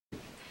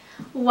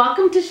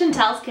Welcome to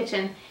Chantel's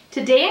Kitchen.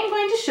 Today I'm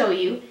going to show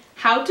you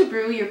how to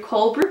brew your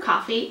cold brew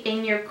coffee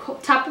in your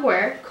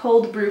Tupperware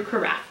Cold Brew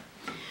Carafe.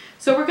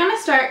 So we're going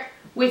to start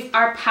with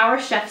our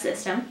powerchef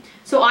system.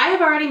 So I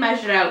have already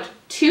measured out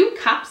 2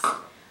 cups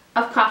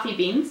of coffee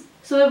beans.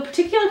 So the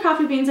particular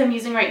coffee beans I'm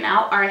using right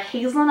now are a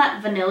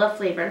hazelnut vanilla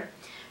flavor.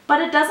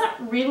 But it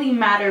doesn't really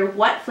matter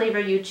what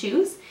flavor you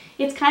choose.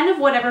 It's kind of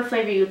whatever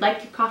flavor you'd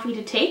like your coffee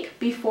to take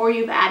before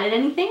you've added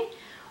anything,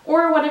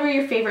 or whatever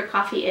your favorite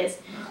coffee is.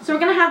 So we're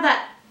going to have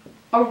that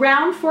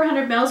around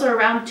 400 mils or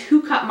around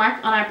 2 cup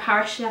mark on our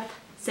powerchef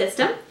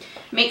system.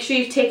 Make sure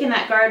you've taken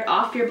that guard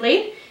off your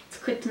blade. It's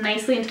clicked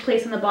nicely into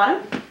place on the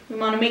bottom. We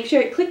want to make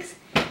sure it clicks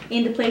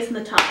into place on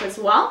the top as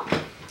well.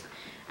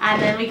 And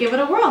then we give it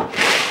a whirl.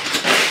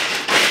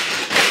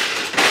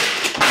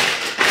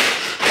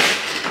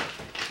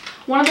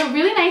 One of the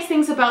really nice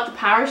things about the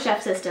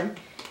powerchef system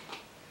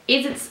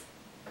is it's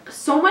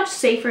so much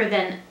safer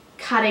than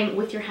cutting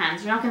with your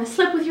hands. You're not going to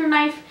slip with your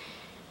knife,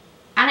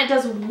 and it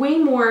does way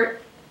more.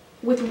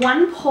 With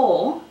one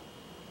pull,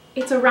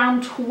 it's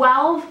around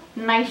 12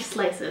 knife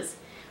slices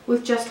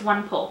with just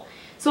one pull.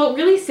 So it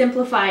really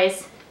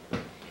simplifies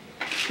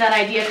that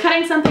idea.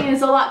 Cutting something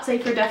is a lot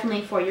safer,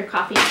 definitely, for your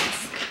coffee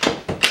beans.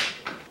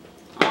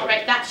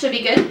 Alright, that should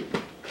be good.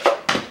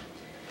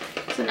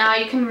 So now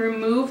you can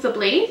remove the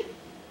blade.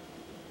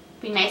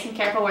 Be nice and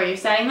careful where you're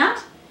setting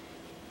that.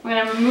 We're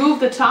going to remove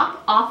the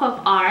top off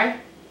of our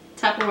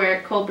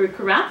Tupperware Cold Brew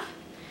Carafe.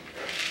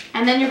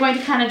 And then you're going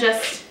to kind of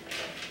just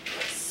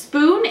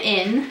spoon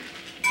in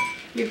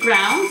your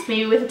grounds,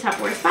 maybe with a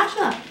Tupperware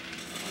spatula.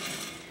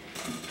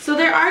 So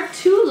there are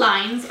 2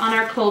 lines on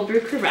our Cold Brew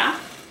Carafe.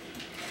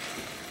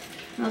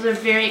 Those are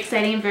very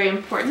exciting and very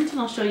important, and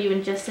I'll show you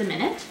in just a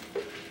minute.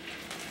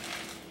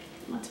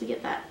 Once we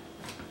get that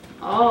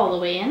all the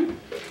way in.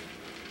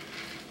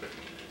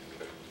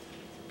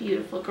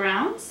 Beautiful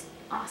grounds.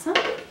 Awesome.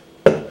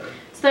 So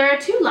there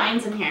are 2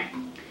 lines in here.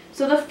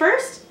 So the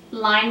first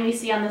line we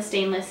see on the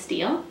stainless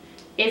steel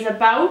is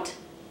about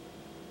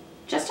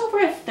just over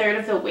 1/3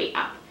 of the way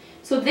up.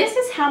 So this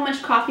is how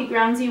much coffee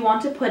grounds you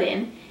want to put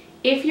in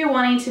if you're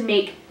wanting to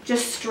make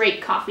just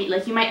straight coffee.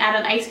 Like you might add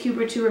an ice cube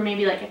or 2 or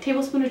maybe like a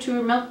tablespoon or 2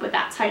 of milk, but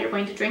that's how you're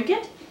going to drink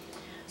it.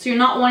 So you're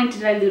not wanting to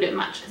dilute it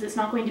much because it's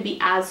not going to be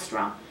as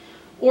strong.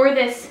 Or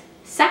this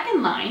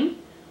second line,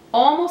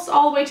 almost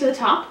all the way to the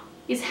top,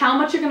 is how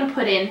much you're going to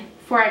put in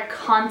for a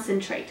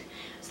concentrate.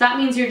 So that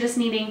means you're just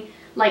needing,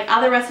 like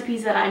other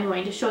recipes that I'm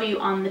going to show you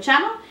on the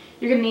channel,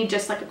 you're going to need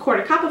just like a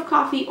 1/4 cup of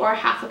coffee or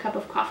 1/2 cup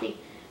of coffee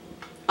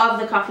of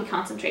the coffee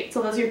concentrate.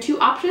 So those are your 2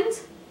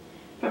 options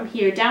from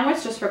here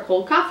downwards just for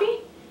cold coffee,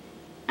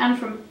 and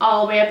from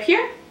all the way up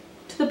here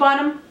to the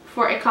bottom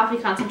for a coffee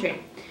concentrate.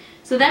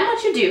 So then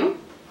what you do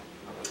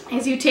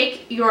is you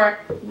take your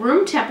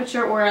room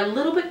temperature or a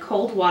little bit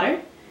cold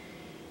water,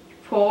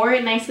 pour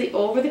it nicely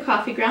over the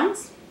coffee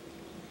grounds.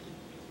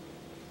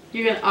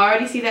 You're going to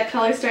already see that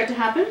color start to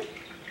happen.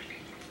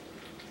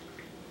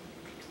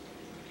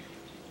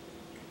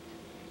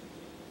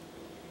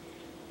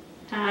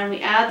 And we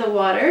add the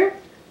water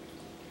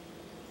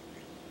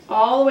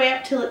all the way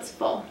up till it's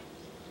full.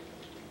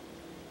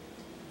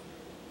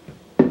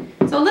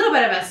 So a little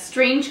bit of a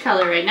strange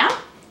color right now.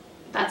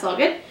 That's all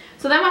good.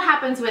 So then what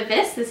happens with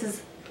this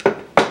is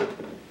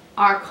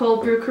our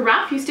cold brew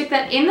carafe. You stick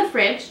that in the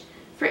fridge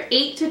for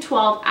 8 to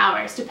 12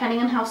 hours, depending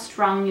on how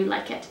strong you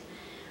like it.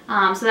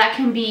 So that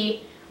can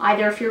be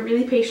either if you're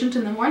really patient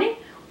in the morning,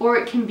 or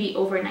it can be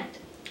overnight.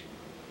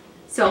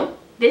 So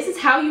this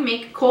is how you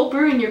make cold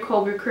brew in your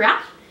cold brew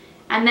carafe.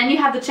 And then you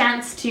have the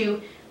chance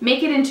to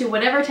make it into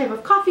whatever type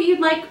of coffee you'd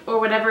like, or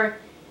whatever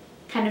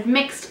kind of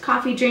mixed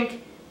coffee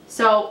drink.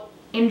 So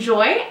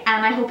enjoy,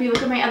 and I hope you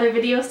look at my other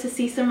videos to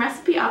see some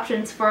recipe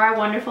options for our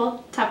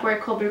wonderful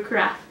Tupperware Cold Brew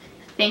Carafe.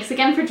 Thanks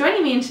again for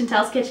joining me in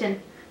Chantel's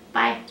Kitchen.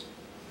 Bye.